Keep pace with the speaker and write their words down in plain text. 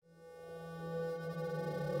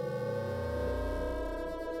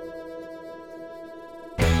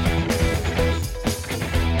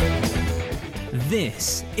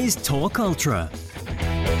This is Talk Ultra.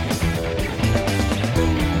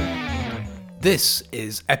 This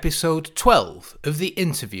is episode 12 of the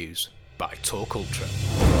interviews by Talk Ultra.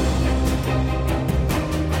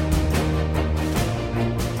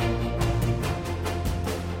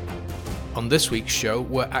 On this week's show,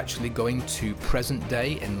 we're actually going to present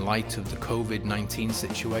day in light of the COVID-19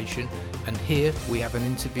 situation, and here we have an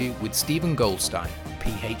interview with Stephen Goldstein,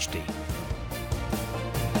 Ph.D.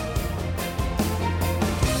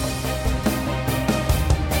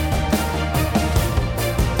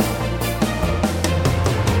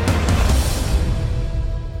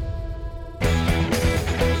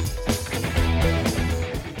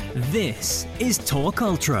 This is Talk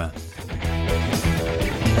Ultra.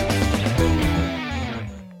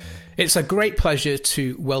 It's a great pleasure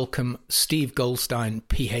to welcome Steve Goldstein,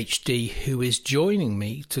 Ph.D., who is joining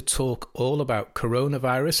me to talk all about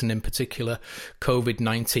coronavirus and in particular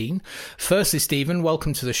COVID-19. Firstly, Stephen,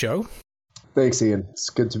 welcome to the show. Thanks, Ian. It's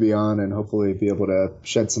good to be on and hopefully be able to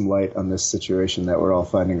shed some light on this situation that we're all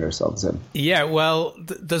finding ourselves in. Yeah, well,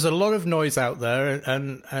 there's a lot of noise out there,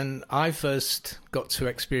 and I first got to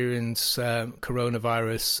experience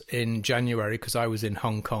coronavirus in January because I was in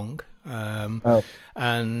Hong Kong.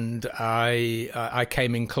 And I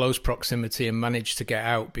came in close proximity and managed to get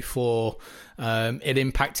out before it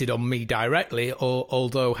impacted on me directly,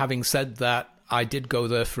 although having said that, I did go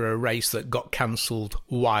there for a race that got cancelled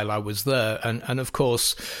while I was there. And of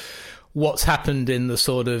course, what's happened in the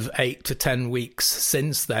sort of 8 to 10 weeks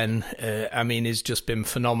since then, has just been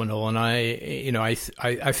phenomenal. And I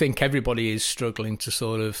think everybody is struggling to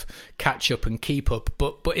sort of catch up and keep up.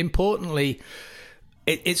 But importantly,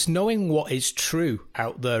 it's knowing what is true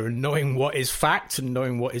out there and knowing what is fact and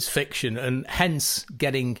knowing what is fiction, and hence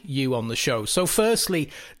getting you on the show. So firstly,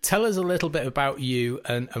 tell us a little bit about you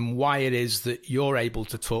and why it is that you're able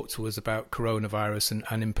to talk to us about coronavirus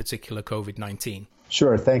and in particular COVID-19.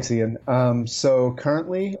 Sure. Thanks, Ian. So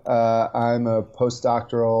currently, I'm a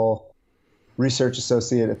postdoctoral research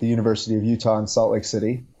associate at the University of Utah in Salt Lake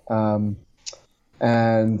City. And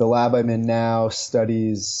the lab I'm in now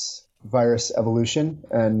studies virus evolution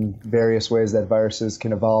and various ways that viruses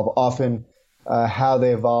can evolve, often how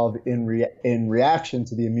they evolve in reaction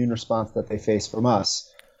to the immune response that they face from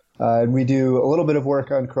us. And we do a little bit of work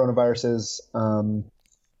on coronaviruses,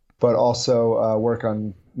 but also work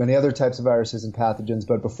on many other types of viruses and pathogens.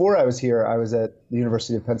 But before I was here, I was at the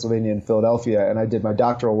University of Pennsylvania in Philadelphia, and I did my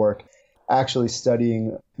doctoral work actually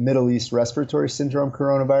studying Middle East respiratory syndrome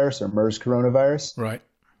coronavirus, or MERS coronavirus. Right.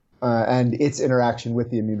 And its interaction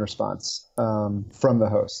with the immune response from the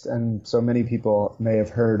host. And so many people may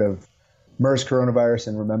have heard of MERS coronavirus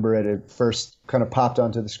and remember it. It first kind of popped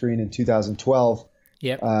onto the screen in 2012,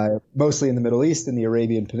 mostly in the Middle East, in the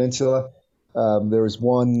Arabian Peninsula. There was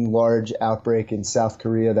one large outbreak in South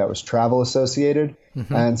Korea that was travel associated.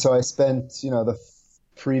 Mm-hmm. And so I spent, the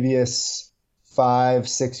previous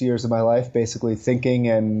 5-6 years of my life basically thinking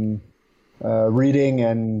and reading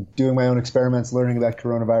and doing my own experiments, learning about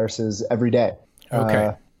coronaviruses every day.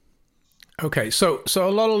 Okay. So a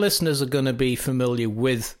lot of listeners are going to be familiar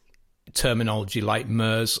with terminology like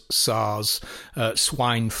MERS, SARS,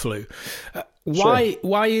 swine flu.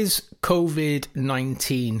 Why is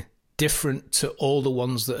COVID-19 different to all the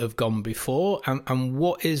ones that have gone before? And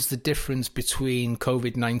what is the difference between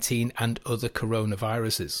COVID-19 and other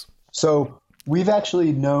coronaviruses? So we've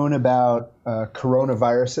actually known about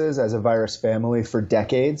coronaviruses as a virus family for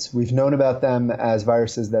decades. We've known about them as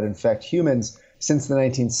viruses that infect humans since the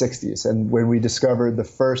 1960s. And when we discovered the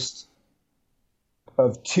first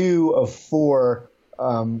of 2 of 4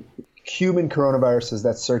 human coronaviruses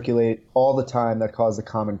that circulate all the time that cause the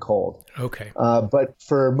common cold. Okay. But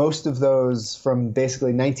for most of those from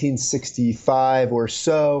basically 1965 or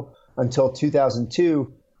so until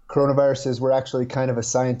 2002, coronaviruses were actually kind of a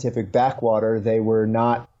scientific backwater. They were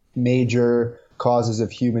not major causes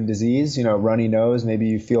of human disease. Runny nose, maybe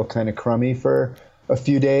you feel kind of crummy for a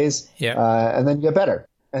few days, and then you get better.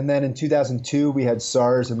 And then in 2002, we had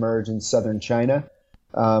SARS emerge in southern China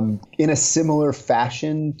in a similar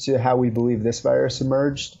fashion to how we believe this virus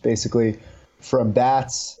emerged, basically from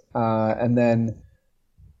bats. And then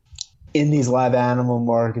in these live animal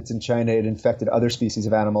markets in China, it infected other species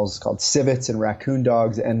of animals called civets and raccoon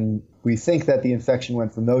dogs. And we think that the infection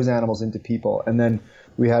went from those animals into people. And then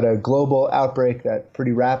we had a global outbreak that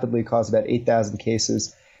pretty rapidly caused about 8,000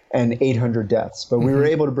 cases and 800 deaths. But we were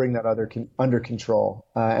able to bring that under control.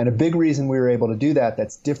 And a big reason we were able to do that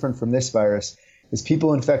that's different from this virus is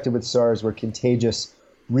people infected with SARS were contagious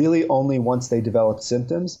really only once they developed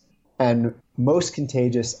symptoms, and most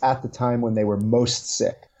contagious at the time when they were most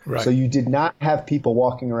sick. Right. So you did not have people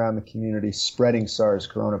walking around the community spreading SARS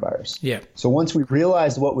coronavirus. Yeah. So once we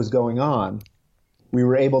realized what was going on, we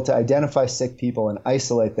were able to identify sick people and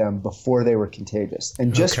isolate them before they were contagious.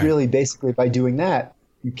 And just really basically by doing that,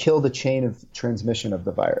 you kill the chain of transmission of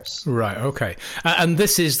the virus. Right. Okay. And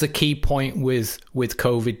this is the key point with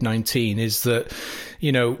COVID-19 is that,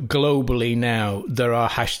 globally now there are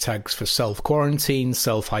hashtags for self-quarantine,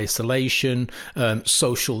 self-isolation,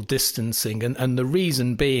 social distancing. And the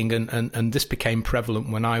reason being, and this became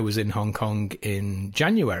prevalent when I was in Hong Kong in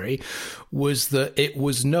January, was that it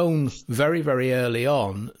was known very, very early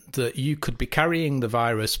on that you could be carrying the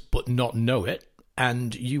virus but not know it.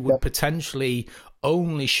 And you would potentially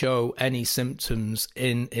only show any symptoms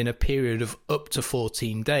in a period of up to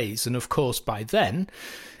 14 days. And of course, by then,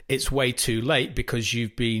 it's way too late because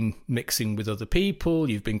you've been mixing with other people,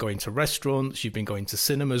 you've been going to restaurants, you've been going to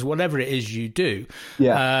cinemas, whatever it is you do.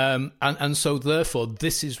 Yeah. And so therefore,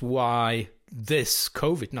 this is why this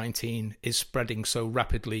COVID-19 is spreading so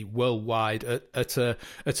rapidly worldwide at a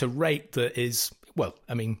rate that is, well,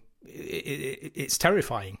 I mean, it's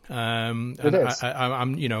terrifying. It is.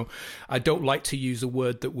 I don't like to use a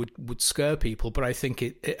word that would scare people, but I think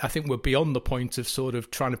I think we're beyond the point of sort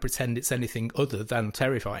of trying to pretend it's anything other than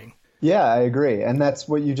terrifying. Yeah, I agree. And that's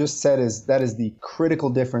what you just said that is the critical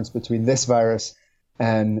difference between this virus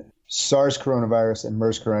and SARS coronavirus and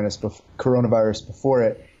MERS coronavirus before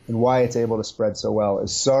it, and why it's able to spread so well.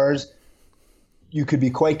 Is SARS, you could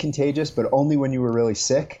be quite contagious, but only when you were really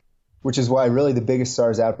sick, which is why really the biggest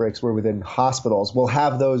SARS outbreaks were within hospitals. We'll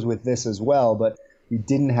have those with this as well, but we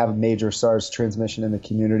didn't have major SARS transmission in the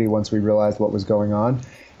community once we realized what was going on.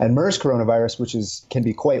 And MERS coronavirus, which can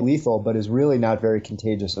be quite lethal, but is really not very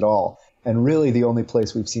contagious at all. And really the only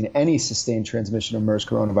place we've seen any sustained transmission of MERS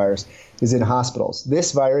coronavirus is in hospitals.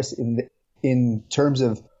 This virus, in terms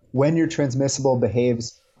of when you're transmissible,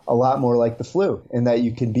 behaves a lot more like the flu, in that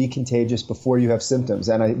you can be contagious before you have symptoms.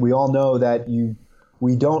 And we all know that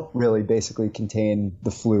we don't really basically contain the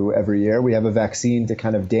flu every year. We have a vaccine to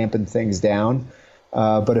kind of dampen things down.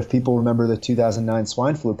 But if people remember the 2009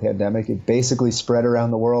 swine flu pandemic, it basically spread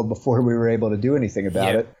around the world before we were able to do anything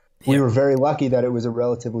about it. We were very lucky that it was a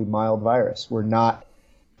relatively mild virus. We're not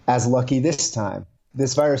as lucky this time.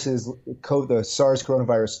 This virus is the SARS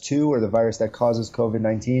coronavirus 2, or the virus that causes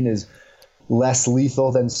COVID-19, is less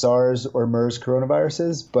lethal than SARS or MERS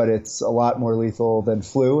coronaviruses, but it's a lot more lethal than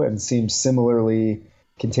flu and seems similarly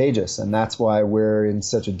contagious. And that's why we're in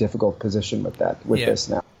such a difficult position with this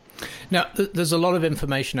now. Now, there's a lot of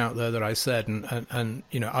information out there that I said, and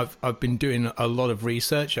I've been doing a lot of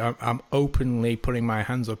research. I'm openly putting my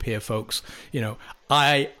hands up here, folks.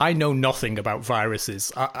 I know nothing about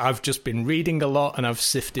viruses. I've just been reading a lot, and I've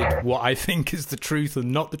sifted what I think is the truth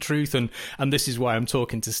and not the truth, and this is why I'm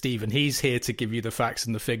talking to Steve, and he's here to give you the facts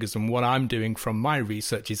and the figures, and what I'm doing from my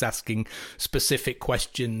research is asking specific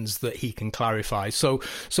questions that he can clarify. So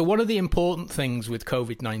one of the important things with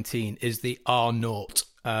COVID-19 is the R0,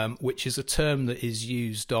 which is a term that is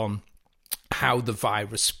used on how the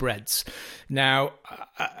virus spreads. Now,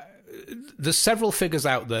 there's several figures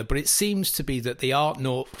out there, but it seems to be that the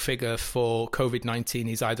R0 figure for COVID-19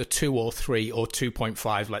 is either 2 or 3 or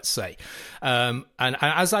 2.5, let's say. And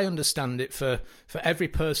as I understand it, for every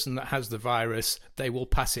person that has the virus, they will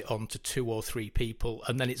pass it on to 2 or 3 people,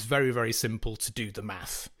 and then it's very, very simple to do the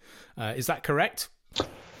math. Is that correct?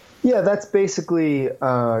 Yeah, that's basically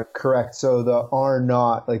correct. So the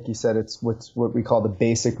R0, like you said, it's what we call the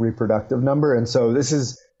basic reproductive number. And so this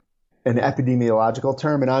is an epidemiological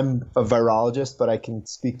term, and I'm a virologist, but I can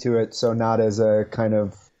speak to it. So not as a kind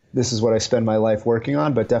of, this is what I spend my life working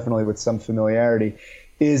on, but definitely with some familiarity,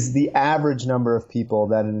 is the average number of people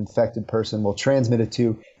that an infected person will transmit it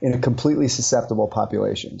to in a completely susceptible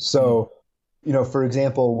population. So, for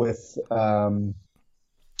example, with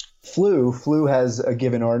flu has a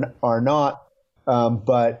given R0,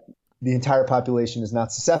 but the entire population is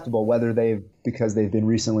not susceptible, whether because they've been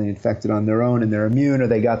recently infected on their own and they're immune, or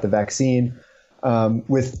they got the vaccine.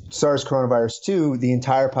 With SARS coronavirus 2, the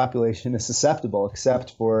entire population is susceptible,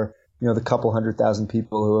 except for the couple 100,000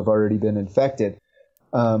 people who have already been infected.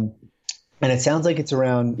 And it sounds like it's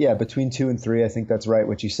around between 2 and 3. I think that's right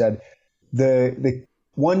what you said. The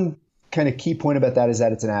one kind of key point about that is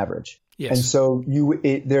that it's an average. Yes. And so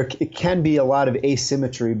it can be a lot of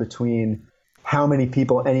asymmetry between how many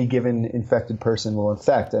people any given infected person will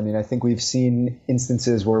infect. I mean, I think we've seen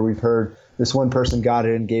instances where we've heard this one person got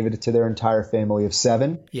it and gave it to their entire family of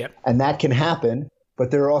 7. Yep. And that can happen.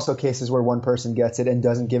 But there are also cases where one person gets it and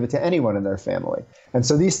doesn't give it to anyone in their family. And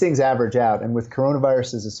so these things average out. And with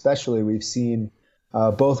coronaviruses especially, we've seen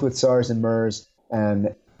both with SARS and MERS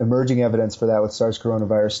and emerging evidence for that with SARS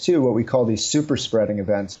coronavirus 2, what we call these super spreading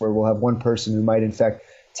events, where we'll have one person who might infect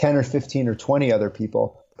 10 or 15 or 20 other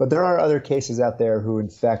people. But there are other cases out there who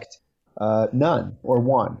infect none or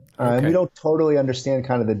one. And we don't totally understand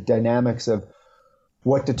kind of the dynamics of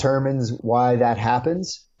what determines why that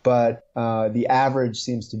happens. But the average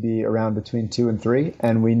seems to be around between 2 and 3,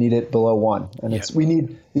 and we need it below 1. And we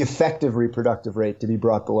need the effective reproductive rate to be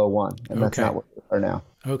brought below 1, and that's not what we are now.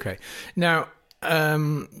 Okay. Now,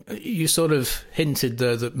 you sort of hinted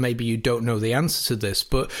there that maybe you don't know the answer to this,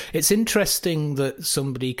 but it's interesting that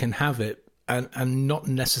somebody can have it and not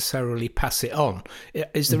necessarily pass it on.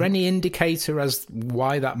 Is there any indicator as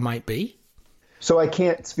why that might be? So I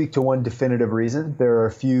can't speak to one definitive reason. There are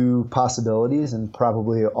a few possibilities, and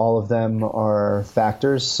probably all of them are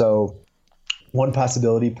factors. So one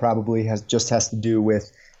possibility probably has to do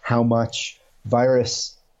with how much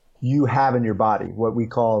virus you have in your body, what we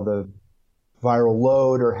call the viral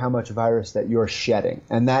load, or how much virus that you're shedding.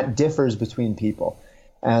 And that differs between people.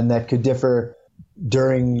 And that could differ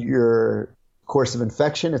during your course of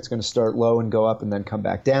infection. It's going to start low and go up and then come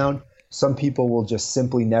back down. Some people will just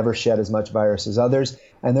simply never shed as much virus as others.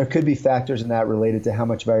 And there could be factors in that related to how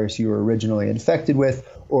much virus you were originally infected with,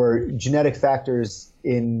 or genetic factors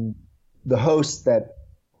in the host that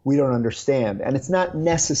we don't understand. And it's not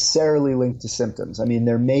necessarily linked to symptoms. I mean,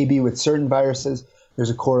 there may be with certain viruses, there's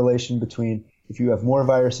a correlation between if you have more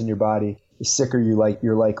virus in your body, the sicker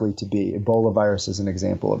you're likely to be. Ebola virus is an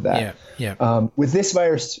example of that. With this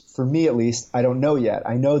virus, for me at least, I don't know yet.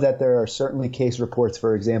 I know that there are certainly case reports,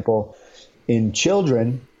 for example, in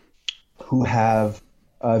children who have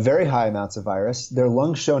very high amounts of virus. Their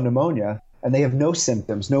lungs show pneumonia, and they have no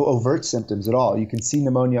symptoms, no overt symptoms at all. You can see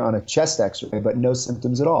pneumonia on a chest x-ray, but no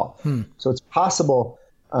symptoms at all. So it's possible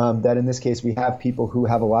that in this case we have people who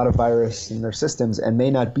have a lot of virus in their systems and may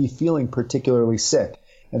not be feeling particularly sick.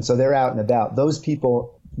 And so they're out and about. Those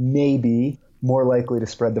people may be more likely to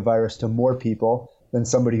spread the virus to more people than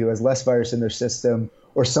somebody who has less virus in their system,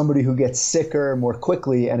 or somebody who gets sicker more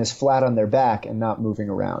quickly and is flat on their back and not moving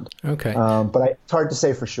around. Okay. But it's hard to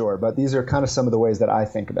say for sure, but these are kind of some of the ways that I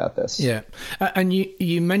think about this. Yeah. And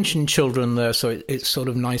you mentioned children there, so it's sort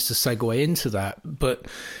of nice to segue into that. But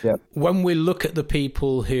when we look at the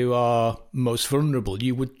people who are most vulnerable,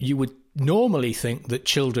 you would normally think that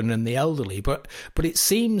children and the elderly, but it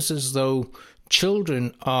seems as though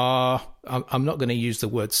children are, I'm not going to use the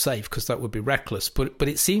word safe because that would be reckless, but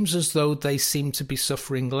it seems as though they seem to be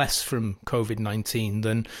suffering less from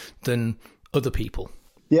COVID-19 than other people.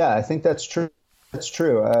 Yeah, I think that's true. That's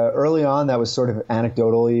true. Early on, that was sort of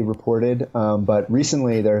anecdotally reported, but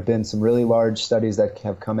recently there have been some really large studies that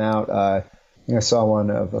have come out. I saw one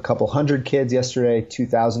of a couple hundred kids yesterday,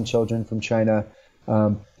 2,000 children from China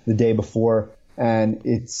the day before, and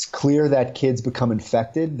it's clear that kids become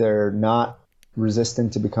infected. They're not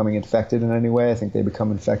resistant to becoming infected in any way. I think they become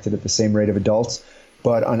infected at the same rate of adults,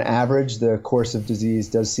 but on average, the course of disease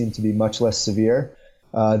does seem to be much less severe.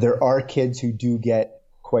 There are kids who do get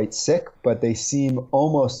quite sick, but they seem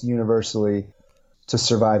almost universally to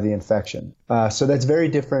survive the infection. So that's very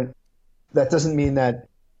different. That doesn't mean that,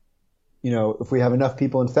 if we have enough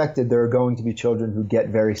people infected, there are going to be children who get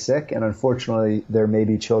very sick, and unfortunately, there may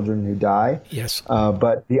be children who die. Yes.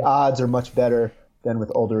 But the odds are much better than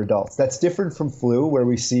with older adults. That's different from flu, where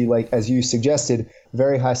we see, like as you suggested,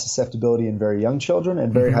 very high susceptibility in very young children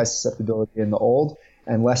and very high susceptibility in the old,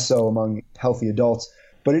 and less so among healthy adults.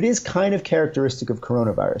 But it is kind of characteristic of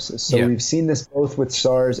coronaviruses. So we've seen this both with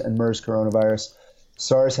SARS and MERS coronavirus.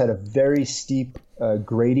 SARS had a very steep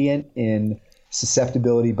gradient in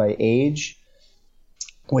susceptibility by age.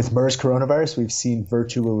 With MERS coronavirus, we've seen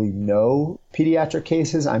virtually no pediatric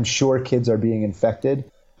cases. I'm sure kids are being infected,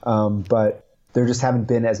 but there just haven't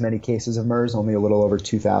been as many cases of MERS, only a little over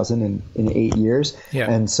 2,000 in 8 years.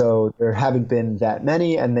 And so there haven't been that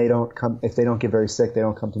many, and if they don't get very sick, they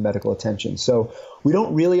don't come to medical attention. So we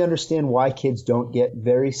don't really understand why kids don't get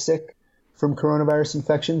very sick from coronavirus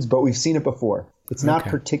infections, but we've seen it before. It's not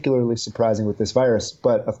particularly surprising with this virus,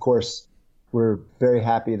 but of course, we're very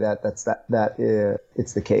happy that it's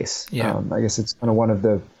the case. I guess it's kind of one of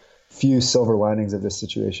the few silver linings of this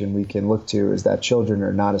situation we can look to, is that children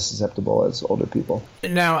are not as susceptible as older people.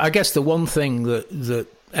 Now, I guess the one thing that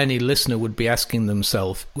any listener would be asking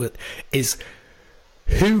themselves is,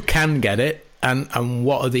 who can get it and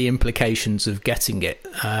what are the implications of getting it?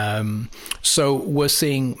 So we're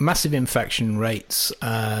seeing massive infection rates,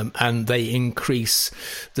 and they increase.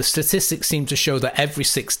 The statistics seem to show that every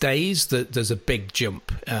 6 days that there's a big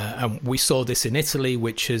jump, and we saw this in Italy,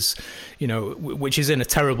 which is in a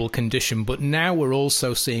terrible condition. But now we're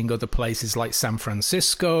also seeing other places like San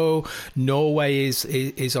Francisco, Norway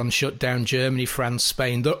is on shutdown, Germany, France,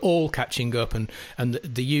 Spain. They're all catching up, and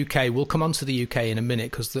the UK. We'll come on to the UK in a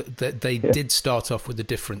minute because they did start off with a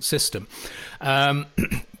different system.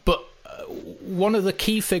 But one of the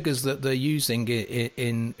key figures that they're using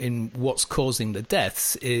in what's causing the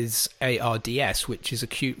deaths is ARDS, which is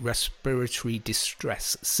acute respiratory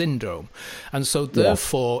distress syndrome. And so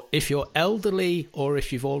therefore, if you're elderly or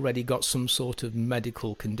if you've already got some sort of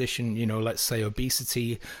medical condition, let's say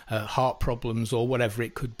obesity, heart problems or whatever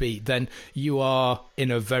it could be, then you are in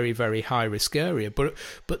a very, very high risk area. But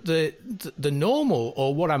the normal,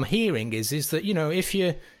 or what I'm hearing is that,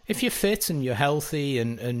 if you're fit and you're healthy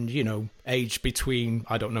and age between,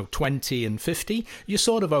 20 and 50, you're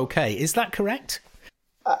sort of okay. Is that correct?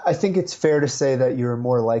 I think it's fair to say that you're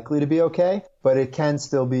more likely to be okay, but it can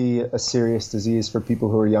still be a serious disease for people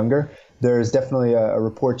who are younger. There's definitely a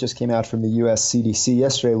report just came out from the US CDC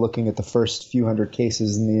yesterday looking at the first few hundred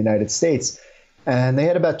cases in the United States. And they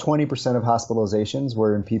had about 20% of hospitalizations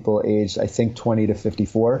were in people aged, I think, 20 to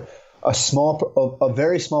 54. A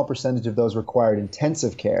very small percentage of those required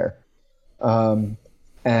intensive care, and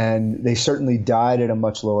they certainly died at a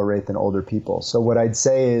much lower rate than older people. So what I'd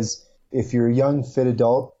say is, if you're a young, fit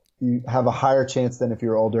adult, you have a higher chance than if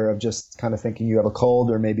you're older of just kind of thinking you have a cold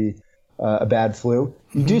or maybe a bad flu.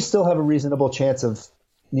 You do still have a reasonable chance of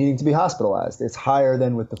needing to be hospitalized. It's higher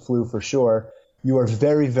than with the flu for sure. You are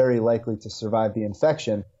very, very likely to survive the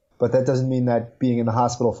infection, but that doesn't mean that being in the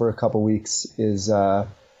hospital for a couple weeks is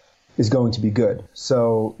going to be good.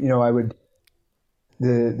 So,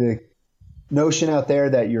 the notion out there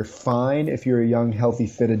that you're fine if you're a young, healthy,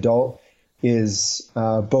 fit adult is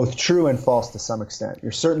both true and false to some extent.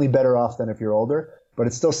 You're certainly better off than if you're older, but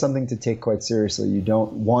it's still something to take quite seriously. You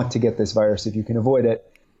don't want to get this virus if you can avoid it.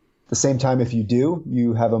 At the same time, if you do,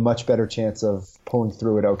 you have a much better chance of pulling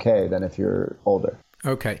through it okay than if you're older.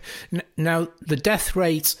 Okay. Now, the death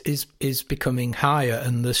rate is becoming higher,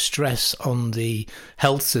 and the stress on the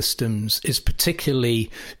health systems is particularly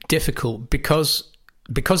difficult because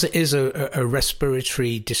it is a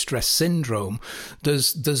respiratory distress syndrome.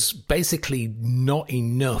 There's basically not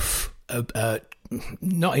enough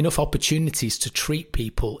opportunities to treat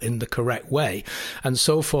people in the correct way. And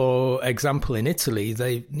so, for example, in Italy,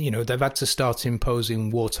 they've had to start imposing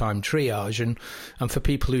wartime triage. And for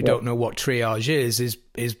people who don't know what triage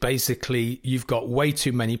is basically you've got way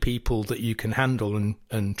too many people that you can handle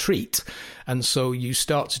and treat. And so you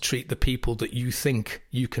start to treat the people that you think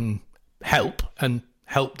you can help and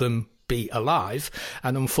help them be alive.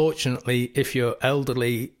 And unfortunately, if you're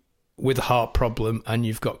elderly with a heart problem and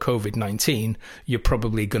you've got COVID-19, you're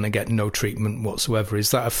probably going to get no treatment whatsoever.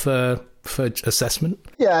 Is that a fair assessment?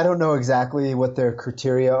 Yeah, I don't know exactly what their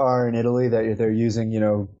criteria are in Italy that they're using,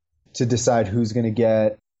 to decide who's going to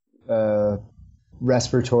get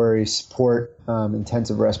respiratory support,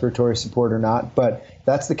 intensive respiratory support or not. But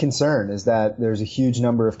that's the concern, is that there's a huge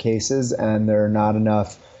number of cases and there are not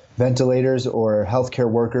enough ventilators or healthcare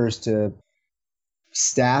workers to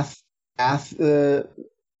staff the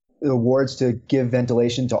wards to give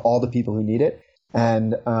ventilation to all the people who need it.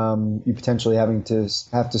 And you potentially have to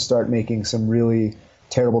start making some really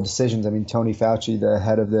terrible decisions. I mean, Tony Fauci, the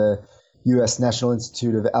head of the U.S. National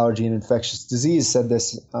Institute of Allergy and Infectious Disease, said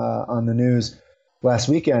this on the news last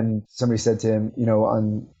weekend. Somebody said to him,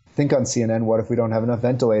 on CNN, what if we don't have enough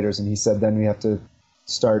ventilators? And he said, then we have to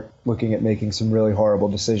start looking at making some really horrible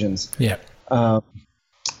decisions. Yeah.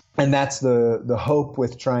 And that's the hope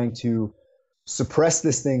with trying to suppress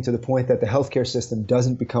this thing to the point that the healthcare system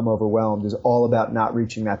doesn't become overwhelmed, is all about not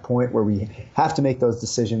reaching that point where we have to make those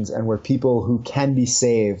decisions and where people who can be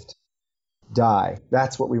saved die.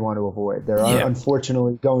 That's what we want to avoid. There are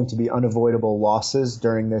unfortunately going to be unavoidable losses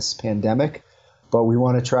during this pandemic, but we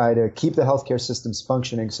want to try to keep the healthcare systems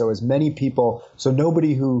functioning so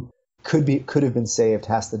nobody who could have been saved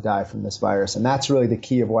has to die from this virus. And that's really the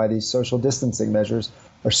key of why these social distancing measures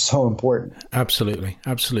are so important. Absolutely.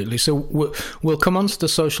 So we'll come on to the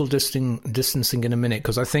social distancing in a minute,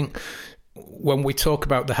 because I think when we talk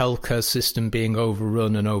about the healthcare system being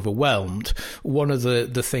overrun and overwhelmed, one of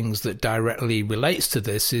the things that directly relates to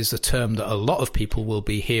this is a term that a lot of people will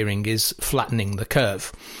be hearing is flattening the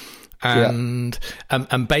curve. And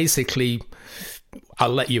basically, I'll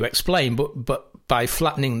let you explain, but by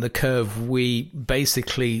flattening the curve, we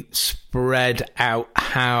basically spread out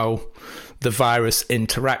how the virus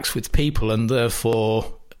interacts with people and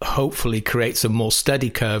therefore hopefully creates a more steady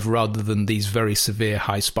curve rather than these very severe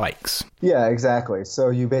high spikes. Yeah, exactly. So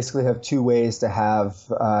you basically have two ways to have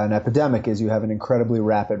an epidemic is you have an incredibly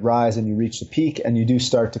rapid rise and you reach the peak, and you do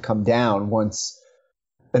start to come down once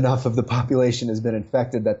enough of the population has been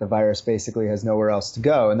infected that the virus basically has nowhere else to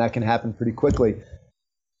go. And that can happen pretty quickly.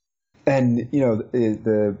 And, you know,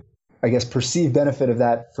 the I guess perceived benefit of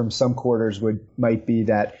that from some quarters might be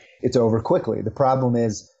that it's over quickly. The problem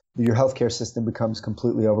is your healthcare system becomes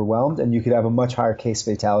completely overwhelmed, and you could have a much higher case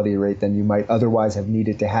fatality rate than you might otherwise have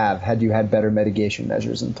needed to have had you had better mitigation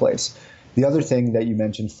measures in place. The other thing that you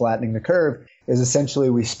mentioned, flattening the curve, is essentially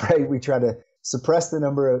we try to suppress the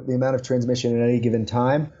amount of transmission at any given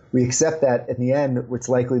time. We accept that in the end, it's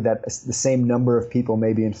likely that the same number of people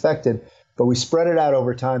may be infected, but we spread it out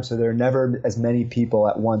over time so there are never as many people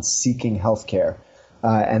at once seeking healthcare.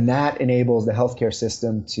 And that enables the healthcare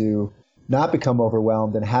system to not become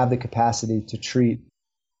overwhelmed and have the capacity to treat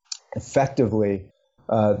effectively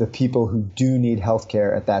the people who do need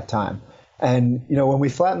healthcare at that time. And, you know, when we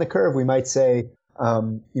flatten the curve, we might say,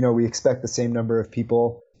 we expect the same number of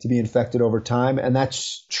people to be infected over time. And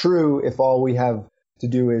that's true if all we have to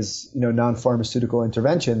do is, non-pharmaceutical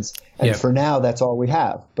interventions. And for now, that's all we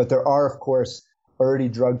have. But there are, of course, already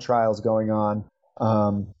drug trials going on.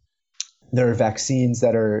 There are vaccines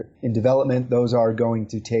that are in development. Those are going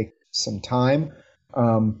to take some time.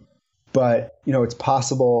 But, it's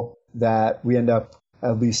possible that we end up,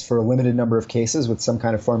 at least for a limited number of cases, with some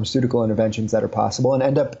kind of pharmaceutical interventions that are possible, and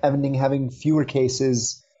end up having fewer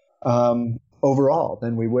cases overall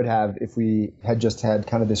than we would have if we had just had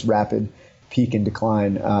kind of this rapid peak and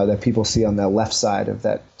decline that people see on the left side of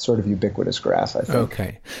that sort of ubiquitous graph, I think.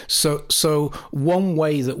 Okay. So one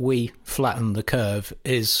way that we flatten the curve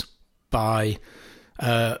is by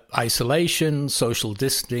isolation, social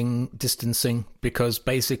distancing, because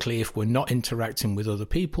basically if we're not interacting with other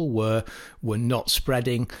people, we're not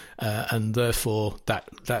spreading, and therefore that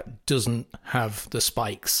doesn't have the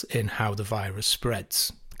spikes in how the virus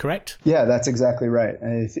spreads. Correct? Yeah, that's exactly right.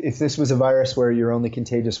 And if this was a virus where you're only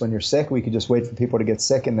contagious when you're sick, we could just wait for people to get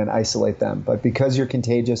sick and then isolate them. But because you're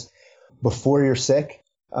contagious before you're sick,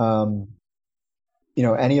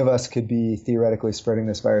 any of us could be theoretically spreading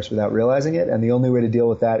this virus without realizing it. And the only way to deal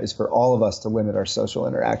with that is for all of us to limit our social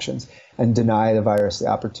interactions and deny the virus the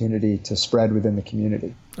opportunity to spread within the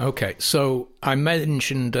community. Okay. So I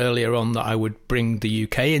mentioned earlier on that I would bring the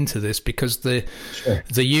UK into this because the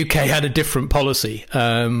UK had a different policy.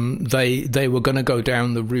 They were going to go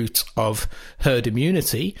down the route of herd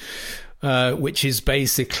immunity, which is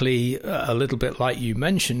basically a little bit like you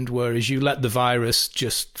mentioned, whereas you let the virus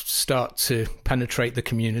just start to penetrate the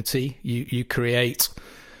community, you create,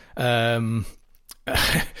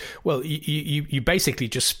 you basically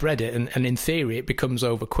just spread it, and in theory it becomes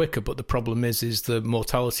over quicker. But the problem is the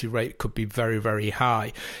mortality rate could be very, very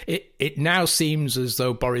high. It now seems as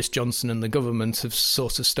though Boris Johnson and the government have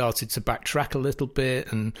sort of started to backtrack a little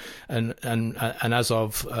bit, and as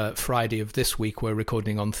of Friday of this week, we're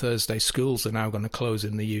recording on Thursday, schools are now going to close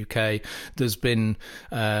in the UK. There's been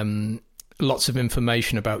lots of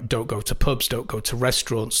information about don't go to pubs, don't go to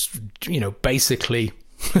restaurants, basically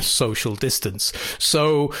social distance.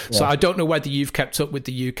 So I don't know whether you've kept up with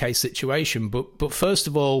the UK situation, but first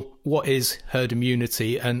of all, what is herd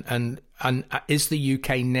immunity, and is the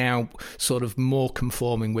UK now sort of more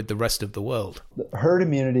conforming with the rest of the world? Herd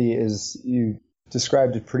immunity is, you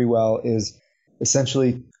described it pretty well, is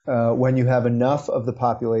essentially when you have enough of the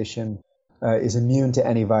population is immune to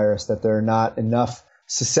any virus, that there are not enough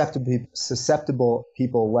susceptible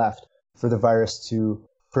people left for the virus to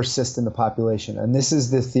persist in the population. And this is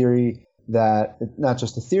the theory that, not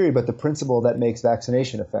just the theory, but the principle that makes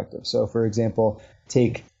vaccination effective. So, for example,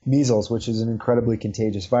 take measles, which is an incredibly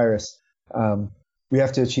contagious virus. We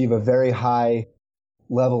have to achieve a very high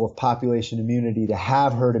level of population immunity to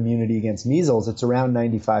have herd immunity against measles. It's around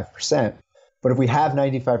 95%. But if we have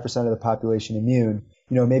 95% of the population immune,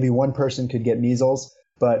 maybe one person could get measles,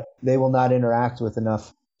 but they will not interact with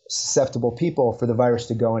enough susceptible people for the virus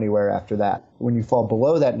to go anywhere after that. When you fall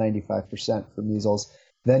below that 95% for measles,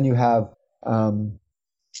 then you have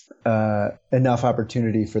enough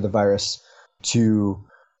opportunity for the virus to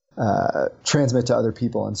transmit to other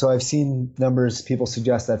people. And so I've seen people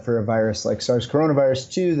suggest that for a virus like SARS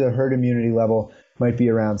coronavirus 2, the herd immunity level might be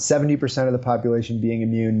around 70% of the population being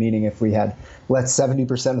immune, meaning if we had let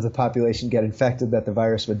 70% of the population get infected, that the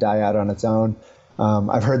virus would die out on its own.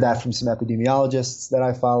 I've heard that from some epidemiologists that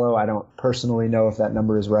I follow. I don't personally know if that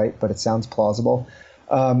number is right, but it sounds plausible.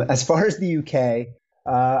 As far as the UK,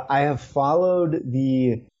 I have followed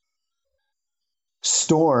the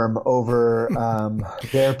storm over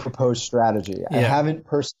their proposed strategy. I haven't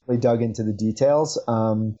personally dug into the details.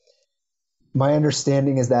 My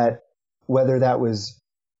understanding is that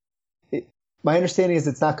my understanding is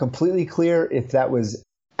it's not completely clear if that was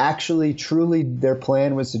actually truly their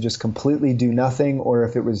plan was to just completely do nothing, or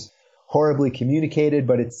if it was horribly communicated,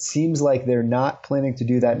 but it seems like they're not planning to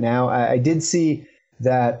do that now. I did see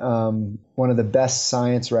that one of the best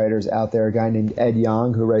science writers out there, a guy named Ed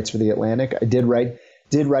Yong, who writes for The Atlantic, did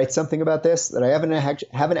write something about this, that I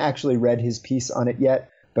haven't actually read his piece on it yet,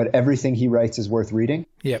 but everything he writes is worth reading.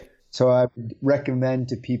 Yep. So I would recommend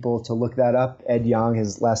to people to look that up. Ed Yong,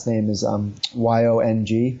 his last name is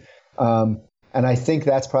Yong. And I think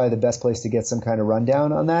that's probably the best place to get some kind of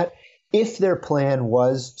rundown on that. If their plan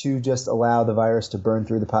was to just allow the virus to burn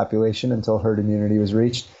through the population until herd immunity was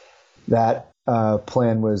reached, that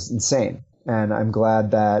plan was insane. And I'm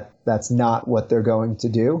glad that that's not what they're going to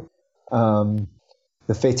do.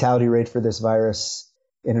 The fatality rate for this virus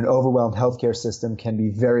in an overwhelmed healthcare system can be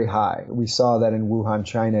very high. We saw that in Wuhan,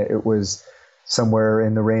 China, it was somewhere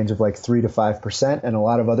in the range of like 3 to 5%. And a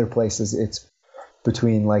lot of other places, it's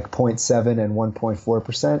between like 0.7 and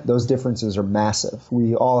 1.4%. Those differences are massive.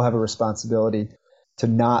 We all have a responsibility to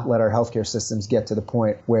not let our healthcare systems get to the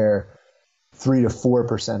point where 3 to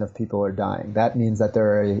 4% of people are dying. That means that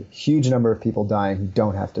there are a huge number of people dying who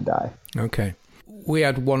don't have to die. Okay. We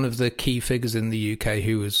had one of the key figures in the UK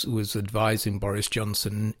who was advising Boris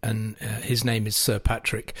Johnson, and his name is Sir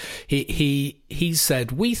Patrick. He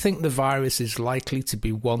said, "We think the virus is likely to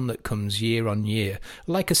be one that comes year on year,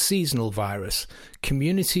 like a seasonal virus.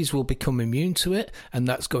 Communities will become immune to it, and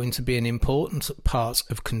that's going to be an important part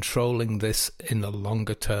of controlling this in the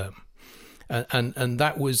longer term." And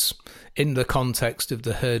that was in the context of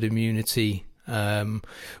the herd immunity,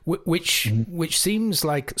 which seems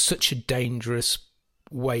like such a dangerous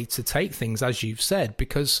way to take things, as you've said,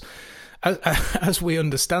 because as we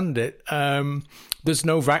understand it, there's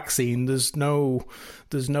no vaccine, there's no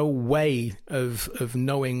way of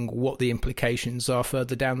knowing what the implications are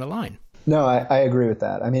further down the line. No, I agree with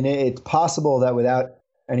that. I mean, it's possible that without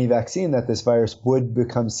any vaccine that this virus would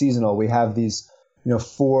become seasonal. We have these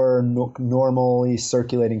 4 normally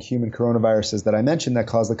circulating human coronaviruses that I mentioned that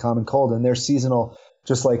cause the common cold, and they're seasonal.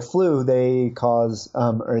 Just like flu, they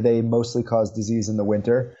mostly cause disease in the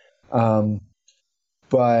winter,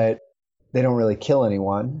 but they don't really kill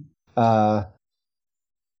anyone.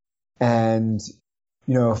 And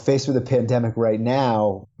faced with a pandemic right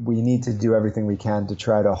now, we need to do everything we can to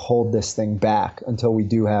try to hold this thing back until we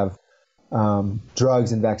do have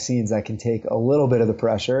drugs and vaccines that can take a little bit of the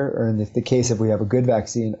pressure, or in the case if we have a good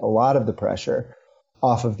vaccine, a lot of the pressure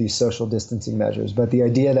off of these social distancing measures. But the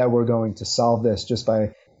idea that we're going to solve this just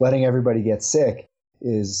by letting everybody get sick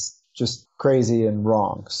is just crazy and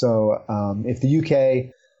wrong. So if the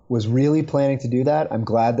UK was really planning to do that, I'm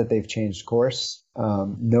glad that they've changed course.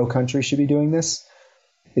 No country should be doing this.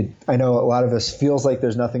 I know a lot of us feels like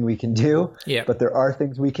there's nothing we can do, but there are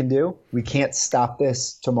things we can do. We can't stop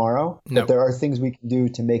this tomorrow, but there are things we can do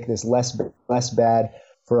to make this less bad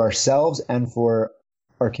for ourselves and for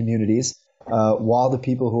our communities, while the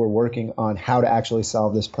people who are working on how to actually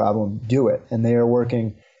solve this problem do it. And they are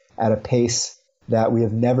working at a pace that we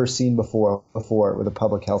have never seen before with a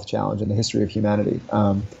public health challenge in the history of humanity.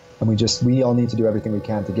 And we all need to do everything we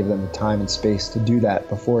can to give them the time and space to do that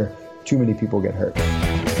before too many people get hurt.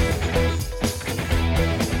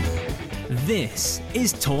 This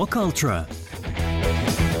is Talk Ultra.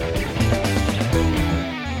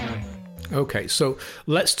 Okay, so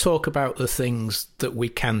let's talk about the things that we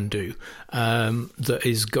can do that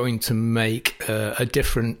is going to make a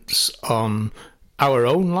difference on our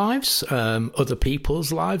own lives, other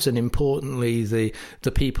people's lives, and importantly,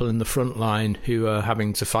 the people in the front line who are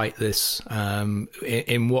having to fight this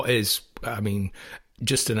in what is,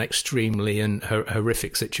 just an extremely and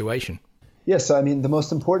horrific situation. Yes, so the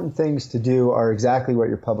most important things to do are exactly what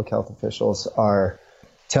your public health officials are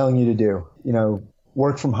telling you to do.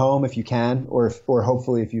 Work from home if you can, or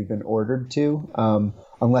hopefully if you've been ordered to,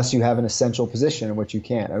 unless you have an essential position in which you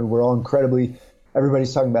can't. We're all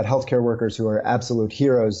everybody's talking about healthcare workers who are absolute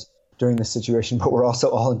heroes during this situation, but we're also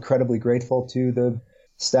all incredibly grateful to the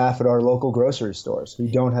staff at our local grocery stores who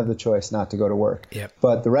don't have the choice not to go to work. Yep.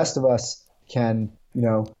 But the rest of us can,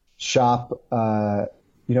 shop,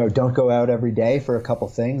 don't go out every day for a couple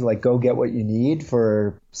things, like go get what you need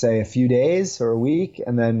for, say, a few days or a week,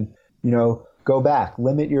 and then, go back.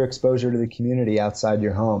 Limit your exposure to the community outside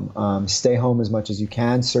your home. Stay home as much as you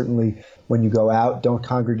can. Certainly when you go out, don't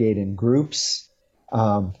congregate in groups.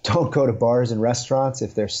 Don't go to bars and restaurants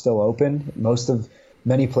if they're still open. Most of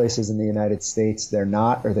Many places in the United States, they're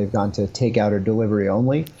not, or they've gone to takeout or delivery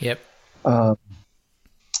only. Yep.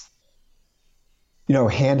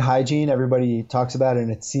 Hand hygiene, everybody talks about it,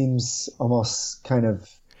 and it seems almost kind of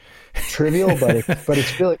trivial, but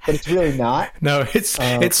it's really not. No,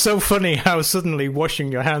 it's so funny how suddenly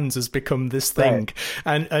washing your hands has become this thing,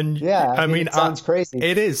 right. and yeah, I mean, it sounds crazy.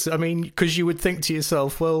 It is. I mean, because you would think to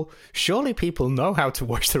yourself, well, surely people know how to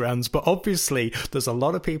wash their hands, but obviously there's a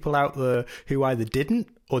lot of people out there who either didn't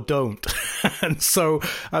or don't, and so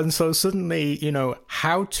suddenly,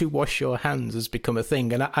 how to wash your hands has become a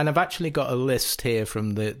thing, and I've actually got a list here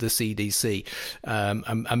from the CDC,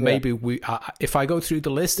 and maybe if I go through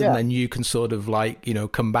the list, and then you can sort of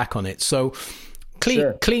come back on it. So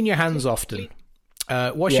clean your hands often.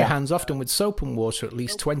 Wash your hands often with soap and water at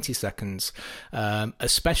least 20 seconds,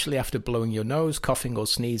 especially after blowing your nose, coughing or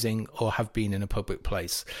sneezing, or have been in a public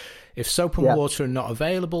place. If soap and water are not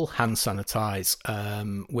available, hand sanitize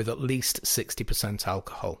with at least 60%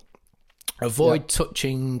 alcohol. Avoid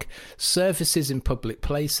touching surfaces in public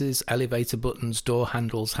places, elevator buttons, door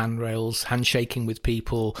handles, handrails, handshaking with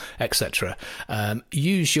people, etc.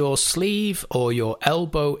 Use your sleeve or your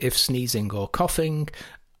elbow if sneezing or coughing.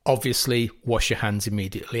 Obviously, wash your hands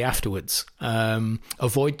immediately afterwards.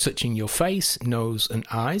 Avoid touching your face, nose and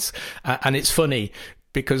eyes. And it's funny,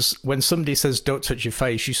 because when somebody says don't touch your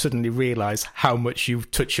face, you suddenly realize how much you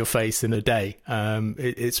touch your face in a day.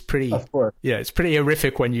 It's pretty, it's pretty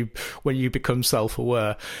horrific when you become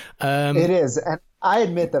self-aware. It is, and I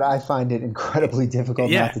admit that I find it incredibly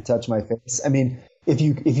difficult not to touch my face. I mean, if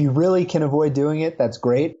you really can avoid doing it, that's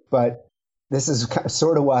great. But this is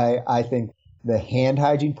sort of why I think the hand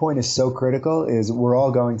hygiene point is so critical. Is we're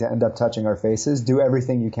all going to end up touching our faces. Do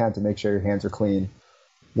everything you can to make sure your hands are clean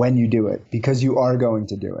when you do it, because you are going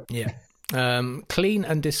to do it. Yeah. Clean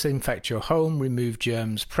and disinfect your home, remove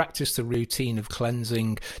germs, practice the routine of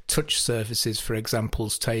cleansing, touch surfaces, for example,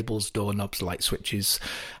 tables, doorknobs, light switches,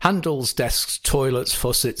 handles, desks, toilets,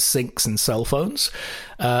 faucets, sinks, and cell phones.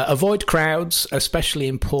 Avoid crowds, especially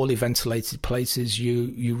in poorly ventilated places.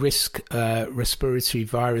 You risk respiratory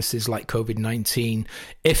viruses like COVID-19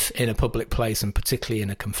 if in a public place, and particularly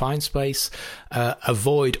in a confined space.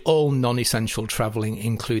 Avoid all non-essential traveling,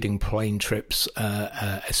 including plane trips,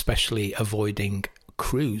 especially avoiding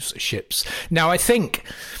cruise ships. Now, I think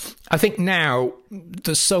now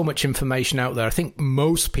there's so much information out there. I think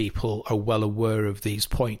most people are well aware of these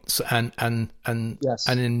points, and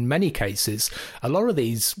in many cases, a lot of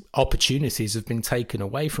these opportunities have been taken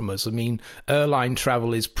away from us. I mean, airline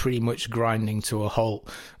travel is pretty much grinding to a halt.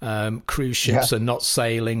 Cruise ships are not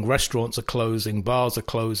sailing. Restaurants are closing. Bars are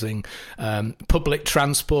closing. Public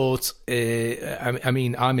transport. I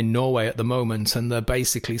mean, I'm in Norway at the moment, and they're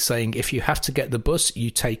basically saying if you have to get the bus, you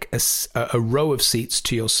take a row of seats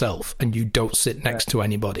to yourself, and you don't sit next to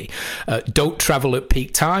anybody. Don't travel at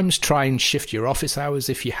peak times. Try and shift your office hours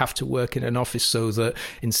if you have to work in an office, so that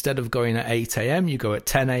instead of going at 8 a.m., you go at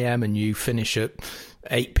 10 a.m. and you finish at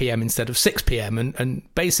 8 p.m. instead of 6 p.m. and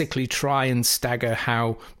basically try and stagger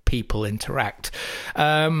how people interact.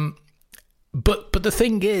 But the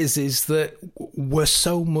thing is that we're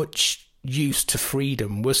so much used to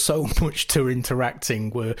freedom, we're so much to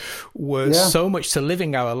interacting, we're so much to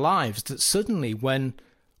living our lives, that suddenly when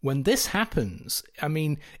this happens, I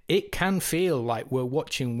mean, it can feel like we're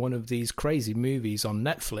watching one of these crazy movies on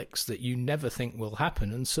Netflix that you never think will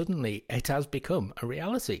happen, and suddenly it has become a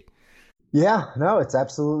reality. Yeah, no, it's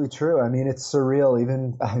absolutely true. I mean, it's surreal,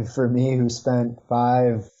 even for me, who spent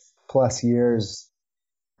 5+ years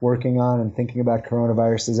working on and thinking about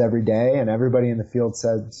coronaviruses every day, and everybody in the field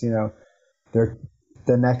says, the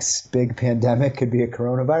next big pandemic could be a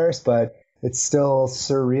coronavirus, but it's still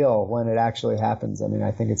surreal when it actually happens. I mean,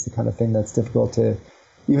 I think it's the kind of thing that's difficult to,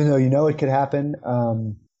 even though it could happen,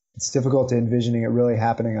 it's difficult to envisioning it really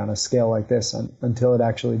happening on a scale like this until it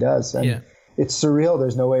actually does. And it's surreal.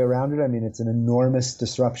 There's no way around it. I mean, it's an enormous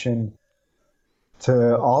disruption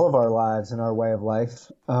to all of our lives and our way of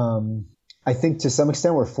life. I think to some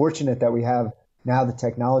extent we're fortunate that we have now the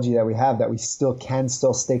technology that we have, that we can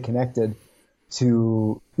still stay connected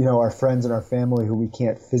to, our friends and our family who we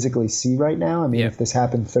can't physically see right now. I mean, if this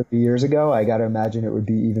happened 30 years ago, I got to imagine it would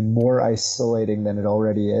be even more isolating than it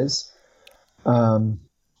already is. We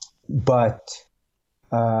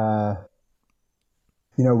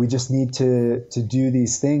just need to do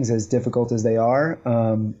these things, as difficult as they are.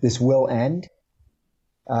 This will end.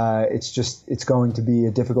 It's going to be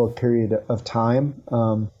a difficult period of time.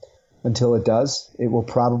 Until it does. It will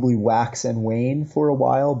probably wax and wane for a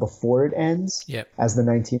while before it ends, as the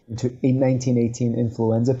 1918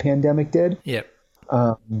 influenza pandemic did.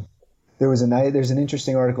 there's an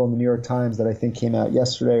interesting article in the New York Times that I think came out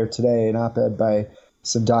yesterday or today, an op-ed by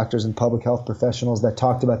some doctors and public health professionals that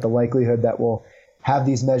talked about the likelihood that we'll have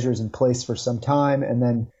these measures in place for some time, and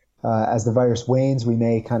then as the virus wanes, we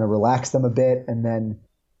may kind of relax them a bit and then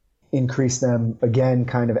increase them again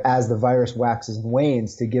kind of as the virus waxes and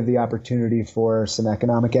wanes, to give the opportunity for some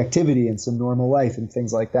economic activity and some normal life and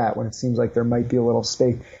things like that, when it seems like there might be a little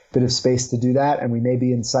bit of space to do that. And we may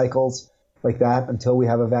be in cycles like that until we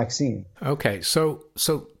have a vaccine. Okay, so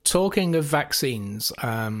talking of vaccines,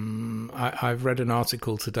 I've read an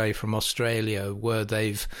article today from Australia where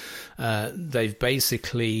they've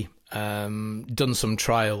basically done some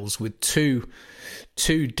trials with two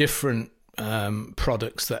different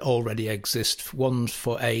products that already exist. One's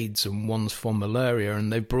for AIDS and one's for malaria,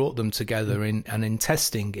 and they brought them together in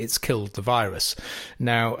testing, it's killed the virus.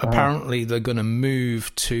 Now, apparently they're going to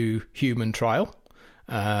move to human trial.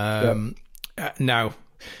 Now,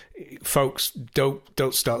 folks,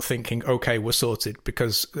 don't start thinking, okay, we're sorted,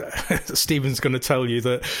 because Stephen's going to tell you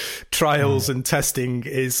that trials and testing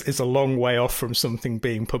is a long way off from something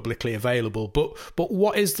being publicly available. But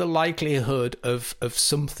what is the likelihood of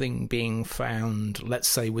something being found, let's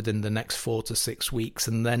say, within the next 4 to 6 weeks?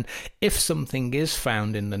 And then if something is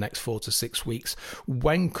found in the next 4 to 6 weeks,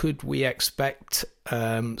 when could we expect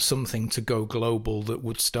something to go global that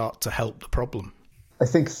would start to help the problem? I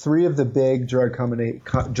think 3 of the big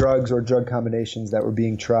drugs or drug combinations that were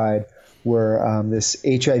being tried were this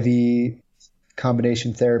HIV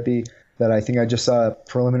combination therapy that I think I just saw a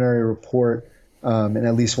preliminary report, and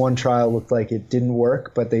at least one trial looked like it didn't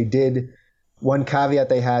work, but they did. One caveat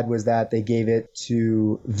they had was that they gave it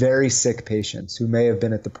to very sick patients who may have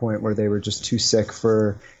been at the point where they were just too sick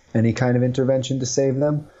for any kind of intervention to save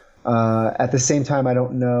them. At the same time, I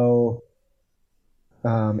don't know.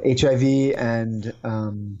 HIV and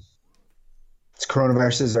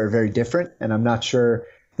coronaviruses are very different, and I'm not sure.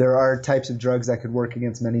 There are types of drugs that could work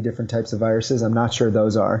against many different types of viruses. I'm not sure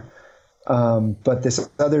those are. But this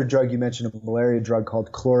other drug you mentioned, a malaria drug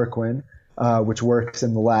called chloroquine, which works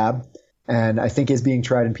in the lab and I think is being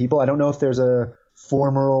tried in people. I don't know if there's a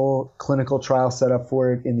formal clinical trial set up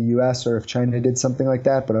for it in the U.S. or if China did something like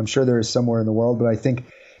that, but I'm sure there is somewhere in the world. But I think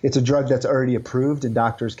it's a drug that's already approved, and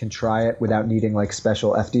doctors can try it without needing like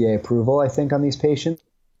special FDA approval, I think, on these patients.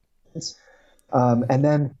 And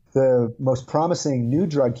then the most promising new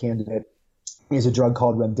drug candidate is a drug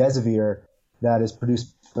called remdesivir that is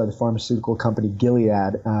produced by the pharmaceutical company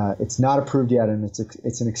Gilead. It's not approved yet, and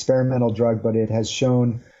it's an experimental drug, but it has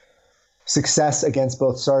shown success against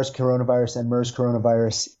both SARS coronavirus and MERS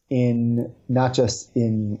coronavirus in not just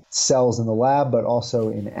in cells in the lab, but also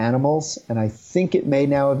in animals. And I think it may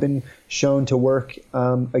now have been shown to work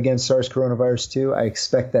against SARS coronavirus too. I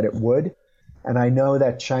expect that it would. And I know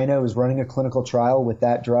that China was running a clinical trial with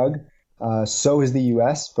that drug. So is the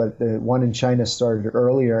U.S., but the one in China started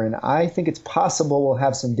earlier. And I think it's possible we'll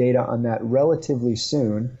have some data on that relatively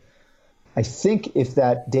soon. I think if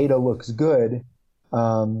that data looks good,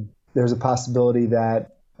 there's a possibility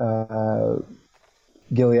that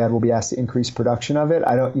Gilead will be asked to increase production of it.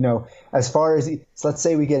 I don't, as far as, so let's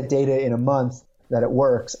say we get data in a month that it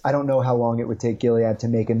works. I don't know how long it would take Gilead to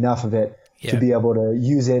make enough of it to be able to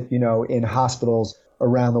use it, in hospitals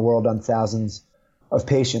around the world on thousands of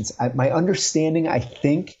patients. My understanding, I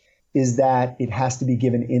think, is that it has to be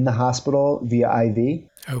given in the hospital via IV.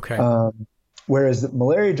 Okay. Whereas the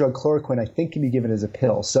malaria drug chloroquine, I think, can be given as a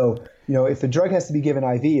pill. So, if the drug has to be given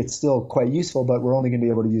IV, it's still quite useful, but we're only going to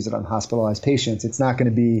be able to use it on hospitalized patients. It's not going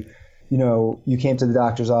to be, you came to the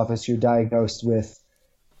doctor's office, you're diagnosed with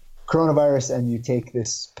coronavirus, and you take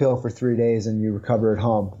this pill for 3 days and you recover at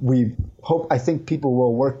home. I think people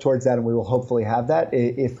will work towards that, and we will hopefully have that.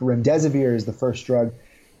 If remdesivir is the first drug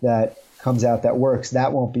that comes out that works,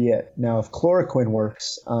 that won't be it. Now, if chloroquine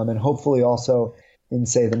works, and hopefully also in,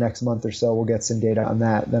 say, the next month or so, we'll get some data on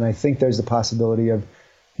that, then I think there's the possibility of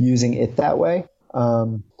using it that way.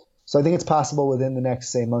 So I think it's possible within the next,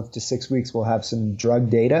 say, month to 6 weeks, we'll have some drug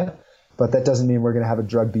data, but that doesn't mean we're going to have a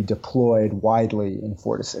drug be deployed widely in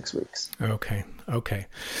 4 to 6 weeks. Okay.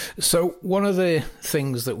 So one of the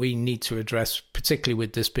things that we need to address, particularly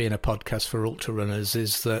with this being a podcast for ultra runners,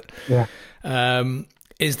 is that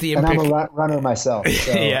is the and I'm a runner myself.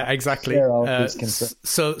 So yeah, exactly.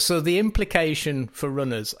 So the implication for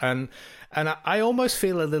runners, and I almost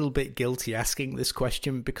feel a little bit guilty asking this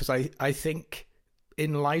question, because I think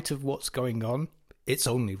in light of what's going on, it's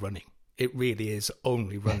only running. It really is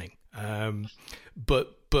only running.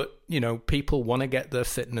 But people want to get their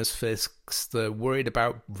fitness fix. They're worried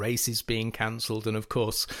about races being cancelled, and of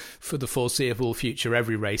course, for the foreseeable future,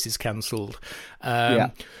 every race is cancelled.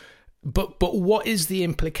 But what is the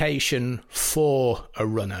implication for a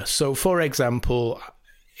runner? So, for example,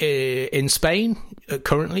 in Spain,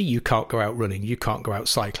 currently, you can't go out running. You can't go out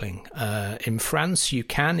cycling. In France, you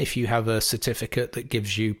can if you have a certificate that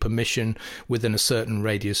gives you permission within a certain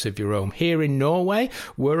radius of your home. Here in Norway,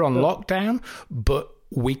 we're on lockdown, but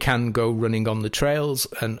we can go running on the trails,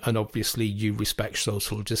 and obviously you respect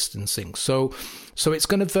social distancing. So it's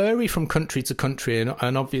going to vary from country to country,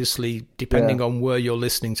 and obviously depending on where you're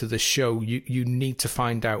listening to the show, you need to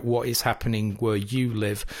find out what is happening where you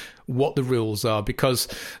live, what the rules are, because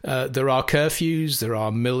there are curfews, there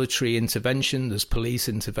are military intervention, there's police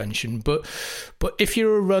intervention. But if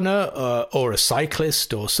you're a runner or a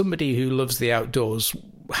cyclist or somebody who loves the outdoors,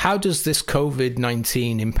 how does this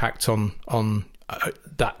COVID-19 impact on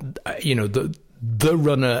the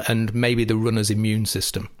runner and maybe the runner's immune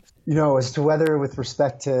system? As to whether with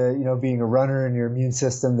respect to, being a runner and your immune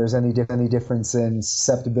system, there's any difference in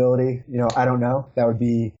susceptibility, I don't know. That would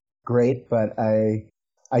be great, but I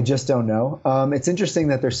just don't know. It's interesting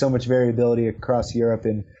that there's so much variability across Europe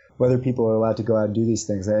in whether people are allowed to go out and do these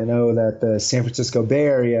things. I know that the San Francisco Bay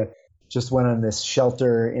Area just went on this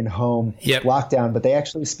shelter-in-home lockdown, but they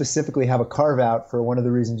actually specifically have a carve-out for one of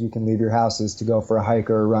the reasons you can leave your house is to go for a hike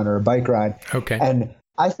or a run or a bike ride. Okay. And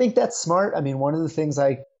I think that's smart. I mean, one of the things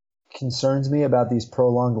concerns me about these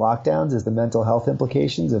prolonged lockdowns is the mental health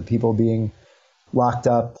implications of people being locked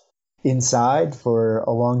up inside for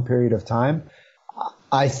a long period of time.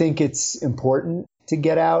 I think it's important to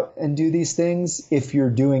get out and do these things if you're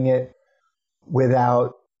doing it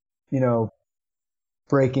without,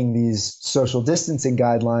 breaking these social distancing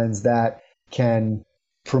guidelines that can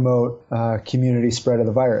promote community spread of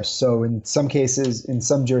the virus. So in some cases, in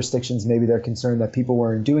some jurisdictions, maybe they're concerned that people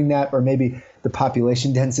weren't doing that, or maybe the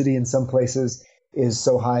population density in some places is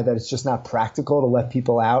so high that it's just not practical to let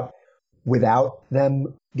people out without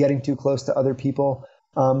them getting too close to other people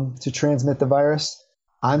to transmit the virus.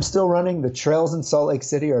 I'm still running. The trails in Salt Lake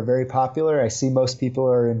City are very popular. I see most people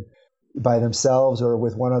are by themselves or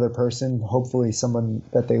with one other person, hopefully someone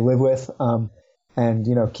that they live with,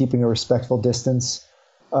 and, keeping a respectful distance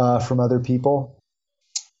from other people.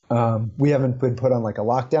 We haven't been put on like a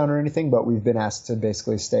lockdown or anything, but we've been asked to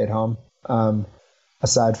basically stay at home,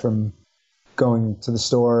 aside from going to the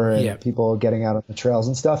store and people getting out on the trails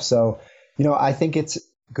and stuff. So, I think it's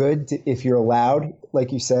good if you're allowed,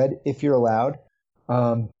 like you said, to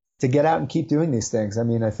get out and keep doing these things. I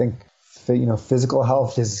mean, I think physical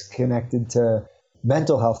health is connected to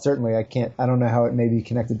mental health. Certainly, I don't know how it may be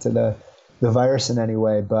connected to the virus in any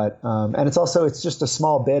way, but and it's just a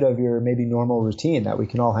small bit of your maybe normal routine that we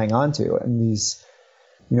can all hang on to in these,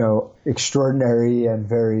 extraordinary and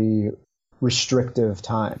very restrictive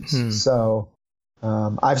times. So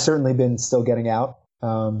I've certainly been still getting out,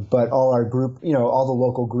 but all our group, all the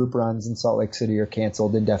local group runs in Salt Lake City are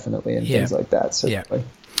canceled indefinitely and things like that. Certainly.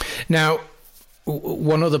 Now,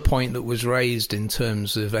 one other point that was raised in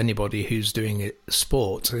terms of anybody who's doing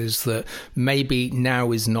sport is that maybe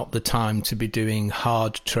now is not the time to be doing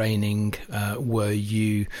hard training where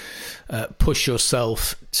you push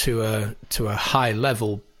yourself to a high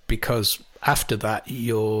level, because after that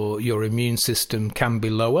your immune system can be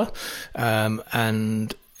lower.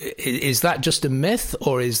 And is that just a myth,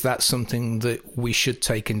 or is that something that we should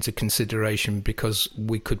take into consideration because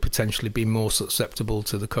we could potentially be more susceptible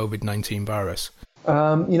to the COVID-19 virus?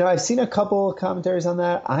 I've seen a couple of commentaries on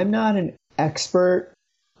that. I'm not an expert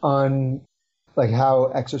on like how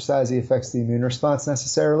exercise affects the immune response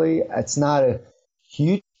necessarily. It's not a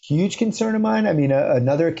huge concern of mine. I mean,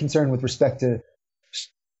 another concern with respect to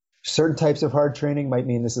certain types of hard training might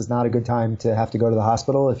mean this is not a good time to have to go to the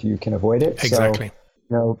hospital if you can avoid it. Exactly.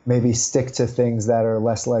 So, maybe stick to things that are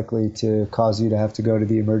less likely to cause you to have to go to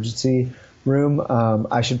the emergency room.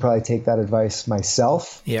 I should probably take that advice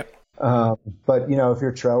myself. Yeah. But, if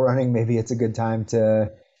you're trail running, maybe it's a good time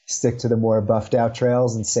to stick to the more buffed out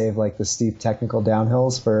trails and save like the steep technical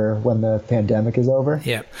downhills for when the pandemic is over.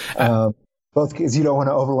 Yeah. Both because you don't want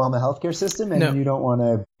to overwhelm the healthcare system and you don't want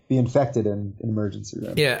to be infected in an emergency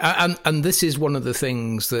room. Yeah, and this is one of the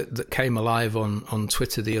things that came alive on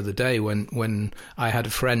Twitter the other day when I had a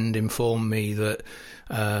friend inform me that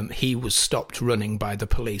he was stopped running by the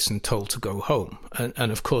police and told to go home.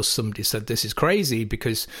 And of course, somebody said, this is crazy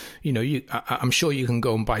because, I'm sure you can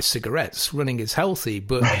go and buy cigarettes. Running is healthy.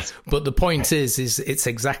 But the point is it's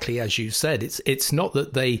exactly as you said. It's not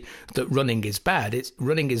that running is bad.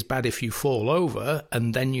 Running is bad if you fall over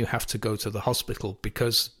and then you have to go to the hospital,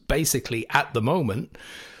 because basically at the moment,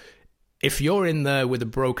 if you're in there with a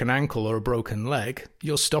broken ankle or a broken leg,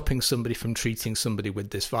 you're stopping somebody from treating somebody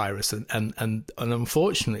with this virus. And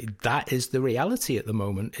unfortunately, that is the reality at the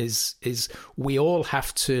moment, is we all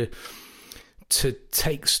have to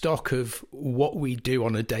take stock of what we do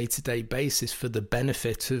on a day-to-day basis for the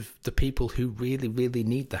benefit of the people who really, really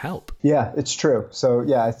need the help. Yeah, it's true. So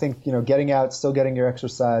yeah, I think, getting out, still getting your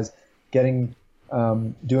exercise, doing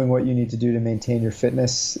what you need to do to maintain your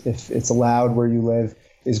fitness, if it's allowed where you live,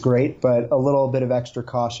 is great, but a little bit of extra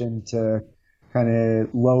caution to kind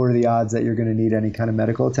of lower the odds that you're going to need any kind of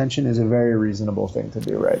medical attention is a very reasonable thing to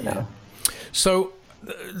do right now. So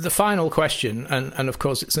the final question, and of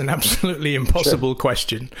course it's an absolutely impossible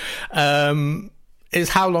question, is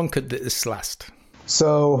how long could this last?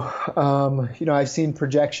 So, I've seen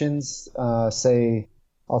projections say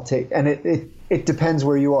and it depends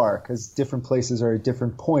where you are, because different places are at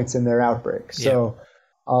different points in their outbreak. So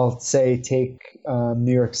I'll say take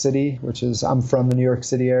New York City, I'm from the New York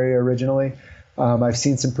City area originally. I've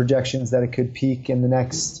seen some projections that it could peak in the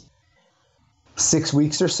next 6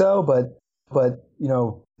 weeks or so, but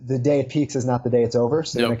the day it peaks is not the day it's over.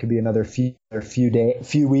 So then it could be another few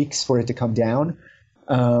weeks for it to come down.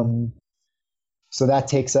 So that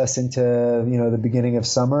takes us into, the beginning of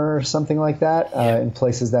summer or something like that, in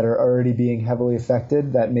places that are already being heavily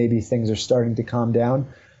affected, that maybe things are starting to calm down.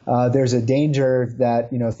 There's a danger that,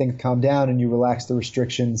 things calm down and you relax the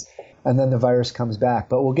restrictions and then the virus comes back.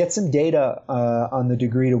 But we'll get some data on the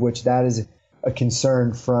degree to which that is a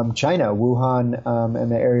concern from China. Wuhan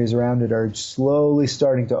and the areas around it are slowly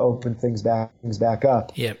starting to open things back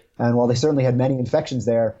up. Yep. And while they certainly had many infections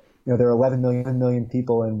there, there are 11 million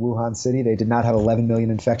people in Wuhan City. They did not have 11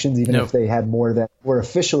 million infections, even if they had more than were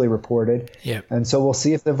officially reported. Yep. And so we'll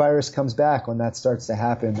see if the virus comes back when that starts to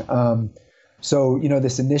happen. So,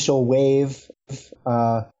 this initial wave,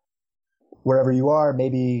 wherever you are,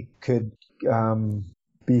 maybe could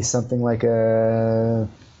be something like a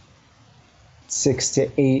 6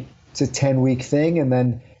 to 8 to 10 week thing, and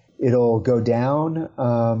then it'll go down.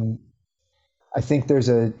 I think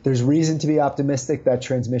there's reason to be optimistic that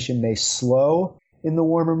transmission may slow in the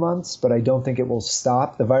warmer months, but I don't think it will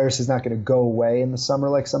stop. The virus is not going to go away in the summer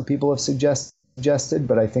like some people have suggested,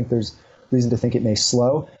 but I think there's reason to think it may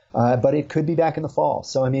slow. But it could be back in the fall.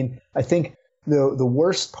 So, I think the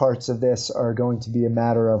worst parts of this are going to be a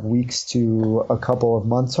matter of weeks to a couple of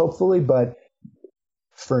months, hopefully, but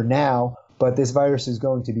for now. But this virus is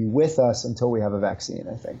going to be with us until we have a vaccine,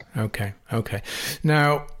 I think. Okay.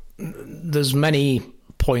 Now, there's many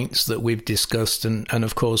points that we've discussed, and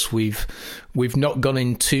of course we've not gone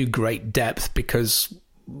into great depth because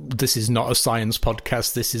this is not a science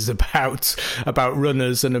podcast. This is about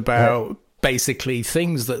runners and about basically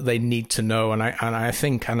things that they need to know. And I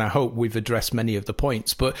think and I hope we've addressed many of the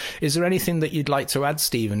points. But is there anything that you'd like to add,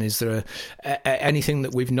 Stephen? Is there anything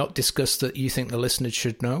that we've not discussed that you think the listeners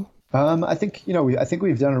should know? I think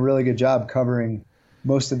we've done a really good job covering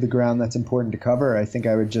most of the ground that's important to cover. I think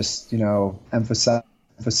I would just, emphasize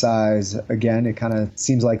again, it kind of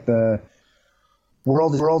seems like the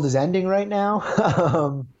world is ending right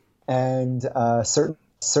now. And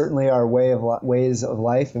certainly our ways of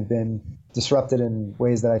life have been disrupted in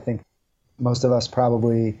ways that I think most of us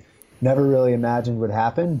probably never really imagined would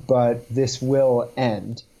happen, but this will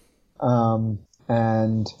end.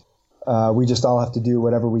 And we just all have to do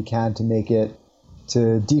whatever we can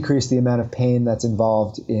to decrease the amount of pain that's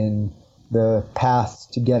involved in the path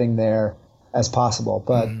to getting there as possible.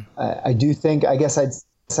 But I do think, I guess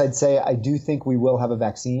I'd say I do think we will have a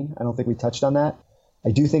vaccine. I don't think we touched on that.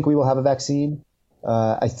 I do think we will have a vaccine.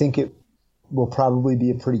 I think it will probably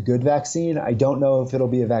be a pretty good vaccine. I don't know if it'll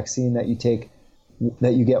be a vaccine that you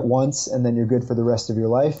get once and then you're good for the rest of your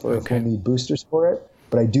life, or if we'll need boosters for it.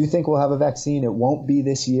 But I do think we'll have a vaccine. It won't be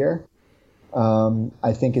this year.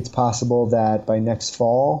 I think it's possible that by next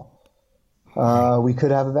fall, we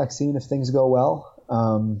could have a vaccine if things go well.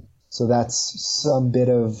 So that's some bit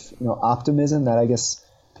of optimism that I guess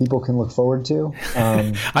people can look forward to.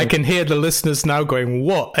 I can hear the listeners now going,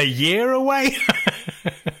 "What? A year away?"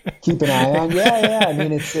 Keep an eye on. Yeah. I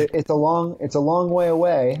mean, it's a long way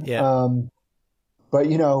away. Yeah. But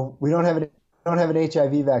we don't have an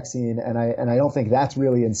HIV vaccine, and I don't think that's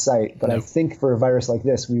really in sight. But I think for a virus like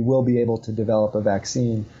this, we will be able to develop a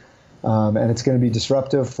vaccine, and it's going to be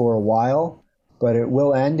disruptive for a while, but it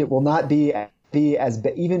will end. It will not be as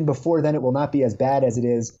even before then. It will not be as bad as it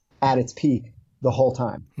is at its peak the whole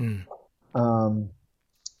time.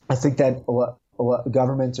 I think that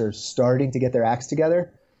governments are starting to get their acts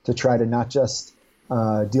together to try to not just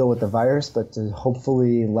deal with the virus, but to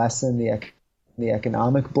hopefully lessen the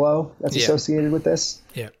economic blow that's associated with this.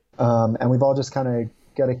 Yeah. And we've all just kind of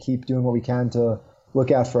got to keep doing what we can to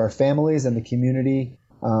look out for our families and the community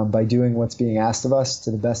by doing what's being asked of us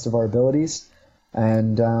to the best of our abilities,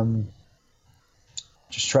 and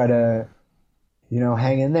just try to,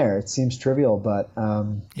 hang in there. It seems trivial, but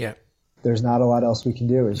there's not a lot else we can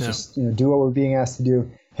do. It's just do what we're being asked to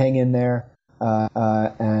do, hang in there,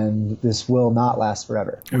 and this will not last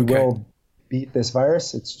forever. We will beat this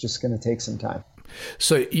virus. It's just going to take some time.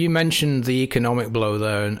 So you mentioned the economic blow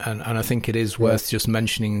there, and I think it is worth just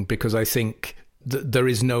mentioning, because I think there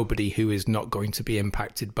is nobody who is not going to be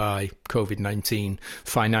impacted by COVID-19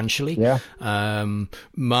 financially.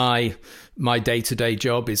 My day-to-day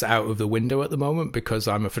job is out of the window at the moment because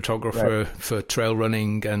I'm a photographer for trail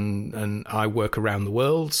running, and I work around the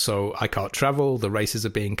world, so I can't travel. The races are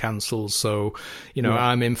being cancelled, so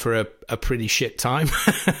I'm in for a pretty shit time.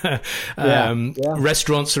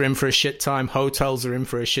 Restaurants are in for a shit time. Hotels are in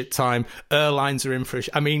for a shit time. Airlines are in for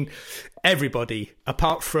everybody,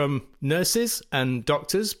 apart from nurses and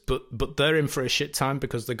doctors, but they're in for a shit time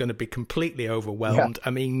because they're going to be completely overwhelmed. I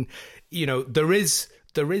mean, there is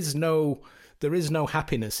no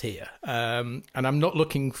happiness here, and I'm not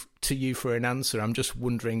looking to you for an answer. I'm just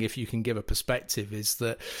wondering if you can give a perspective. Is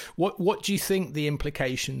that what do you think the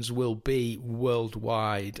implications will be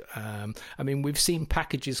worldwide? I mean, we've seen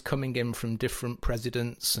packages coming in from different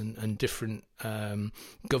presidents and different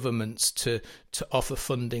governments to offer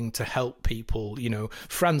funding to help people.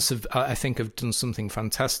 France I think have done something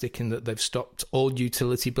fantastic in that they've stopped all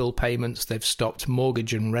utility bill payments, they've stopped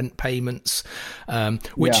mortgage and rent payments,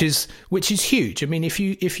 which is huge. I mean, if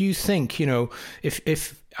you think,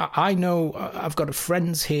 if I know I've got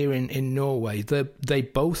friends here in Norway, they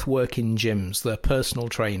both work in gyms, they're personal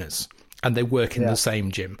trainers, and they work in the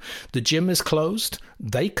same gym. The gym is closed,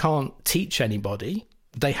 they can't teach anybody,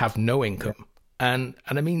 they have no income. And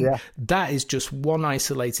I mean, that is just one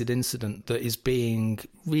isolated incident that is being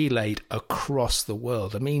relayed across the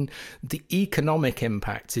world. I mean, the economic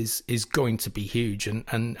impact is going to be huge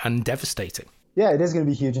and devastating. Yeah, it is going to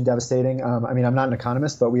be huge and devastating. I mean, I'm not an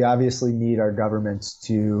economist, but we obviously need our governments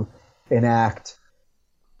to enact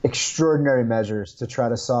extraordinary measures to try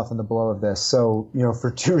to soften the blow of this. So, for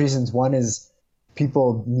two reasons. One is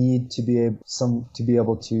people need to be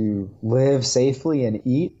able to live safely and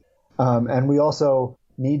eat. And we also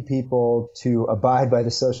need people to abide by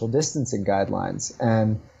the social distancing guidelines.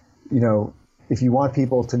 And, if you want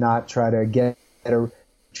people to not try to get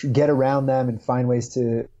around them and find ways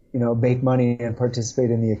to, make money and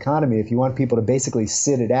participate in the economy, if you want people to basically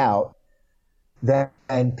sit it out, then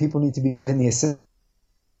people need to be in the assistance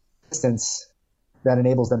that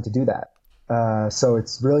enables them to do that. So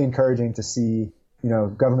it's really encouraging to see,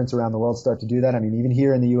 governments around the world start to do that. I mean, even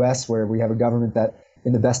here in the U.S., where we have a government that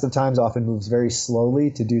in the best of times often moves very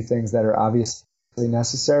slowly to do things that are obviously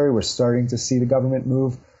necessary, we're starting to see the government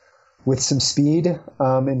move with some speed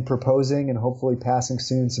in proposing and hopefully passing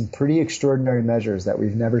soon some pretty extraordinary measures that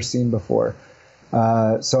we've never seen before.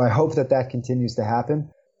 So I hope that continues to happen.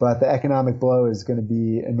 But the economic blow is going to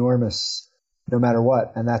be enormous no matter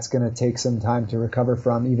what. And that's going to take some time to recover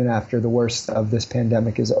from, even after the worst of this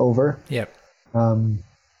pandemic is over. Yep.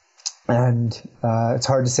 And it's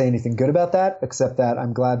hard to say anything good about that, except that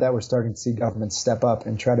I'm glad that we're starting to see governments step up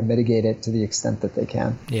and try to mitigate it to the extent that they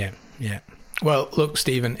can. Yeah. Well, look,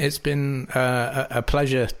 Stephen, it's been a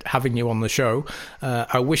pleasure having you on the show.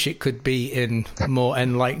 I wish it could be in more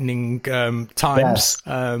enlightening times. Yes.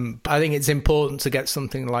 I think it's important to get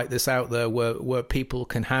something like this out there where people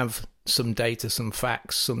can have some data, some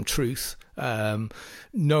facts, some truth,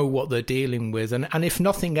 know what they're dealing with. And if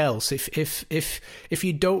nothing else, if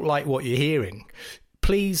you don't like what you're hearing,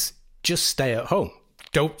 please just stay at home.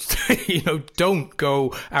 Don't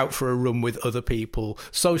go out for a run with other people,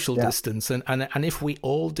 social distance. And if we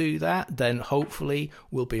all do that, then hopefully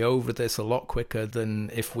we'll be over this a lot quicker than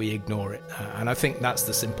if we ignore it. And I think that's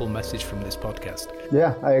the simple message from this podcast.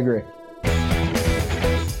 Yeah, I agree.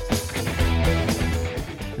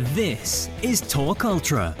 This is Talk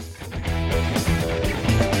Ultra.